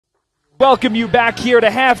Welcome you back here to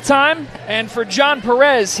halftime. And for John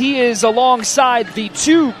Perez, he is alongside the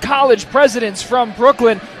two college presidents from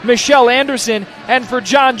Brooklyn, Michelle Anderson, and for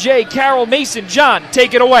John Jay, Karol Mason. John,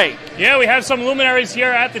 take it away. Yeah, we have some luminaries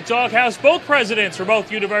here at the Doghouse. Both presidents for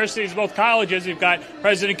both universities, both colleges. We've got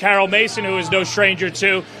President Karol Mason, who is no stranger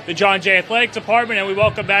to the John Jay Athletic Department, and we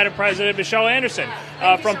welcome Madam President Michelle Anderson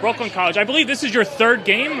from Brooklyn College. I believe this is your third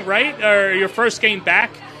game, right? Or your first game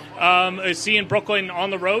back? Seeing Brooklyn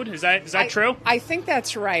on the road. Is that true? I think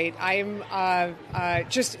that's right. I'm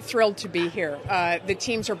just thrilled to be here. The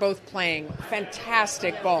teams are both playing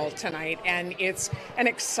fantastic ball tonight, and it's an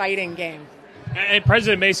exciting game. And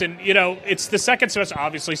President Mason, you know, it's the second semester,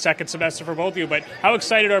 obviously second semester for both of you, but how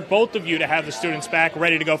excited are both of you to have the students back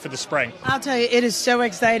ready to go for the spring? I'll tell you, it is so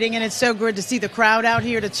exciting, and it's so good to see the crowd out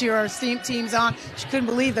here to cheer our teams on. She couldn't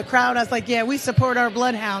believe the crowd. I was like, yeah, we support our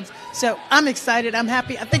Bloodhounds. So I'm excited. I'm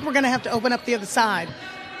happy. I think we're going to have to open up the other side.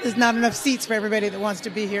 There's not enough seats for everybody that wants to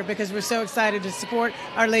be here because we're so excited to support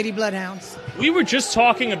our Lady Bloodhounds. We were just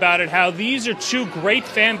talking about it, how these are two great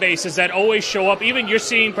fan bases that always show up. Even you're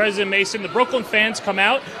seeing President Mason, the Brooklyn fans come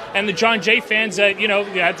out, and the John Jay fans that, you know,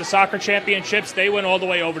 had the soccer championships, they went all the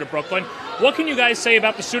way over to Brooklyn. What can you guys say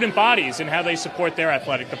about the student bodies and how they support their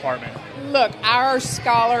athletic department? Look, our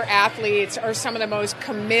scholar athletes are some of the most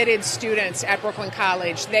committed students at Brooklyn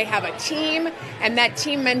College. They have a team, and that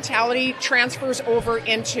team mentality transfers over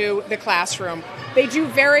into the classroom. They do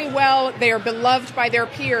very well. They are beloved by their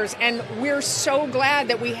peers, and we're so glad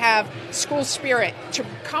that we have school spirit to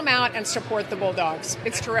come out and support the Bulldogs.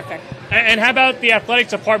 It's terrific. And how about the athletic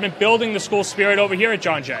department building the school spirit over here at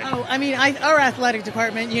John Jay? Oh, I mean, our athletic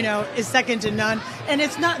department, you know, is second to none. And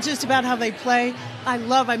it's not just about how they play. I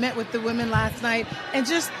met with the women last night, and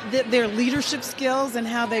just their leadership skills and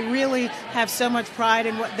how they really have so much pride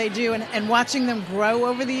in what they do, and watching them grow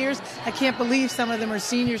over the years. I can't believe some of them are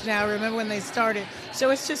seniors now. I remember when they started.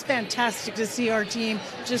 So it's just fantastic to see our team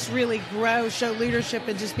just really grow, show leadership,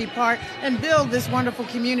 and just be part and build this wonderful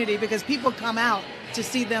community, because people come out to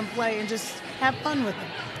see them play and just have fun with them.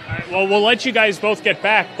 All right, well, we'll let you guys both get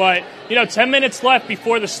back, but, 10 minutes left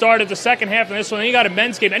before the start of the second half of this one. Then you got a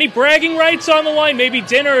men's game. Any bragging rights on the line? Maybe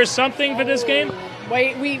dinner or something for this game?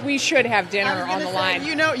 Wait, we should have dinner on the line.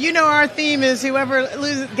 You know, our theme is whoever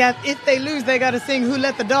loses, if they lose, they got to sing "Who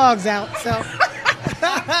Let the Dogs Out." So.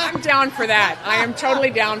 I'm down for that. I am totally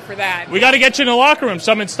down for that. We got to get you in the locker room.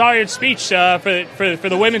 Some inspired speech for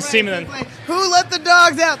the women's team. And then, who let the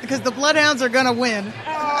dogs out? Because the Bloodhounds are going to win.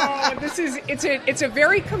 Oh, it's a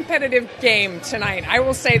very competitive game tonight. I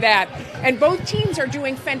will say that. And both teams are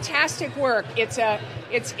doing fantastic work.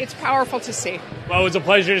 It's powerful to see. Well, it was a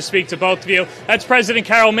pleasure to speak to both of you. That's President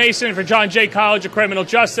Karol Mason for John Jay College of Criminal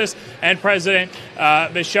Justice, and President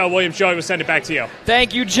Michelle Williams-Joy. We'll send it back to you.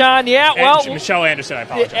 Thank you, John. Yeah, well, Michelle Anderson, I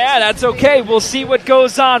apologize. Yeah, that's okay. We'll see what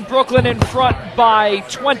goes on. Brooklyn in front by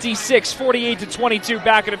 26, 48-22.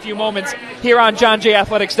 Back in a few moments here on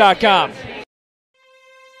JohnJayAthletics.com.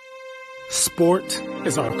 Sport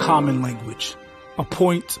is our common language. A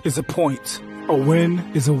point is a point. A win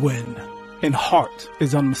is a win. And heart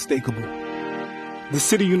is unmistakable. The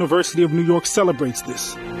City University of New York celebrates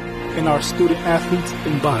this, and our student athletes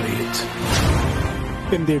embody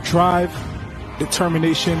it. In their drive,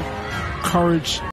 determination, courage,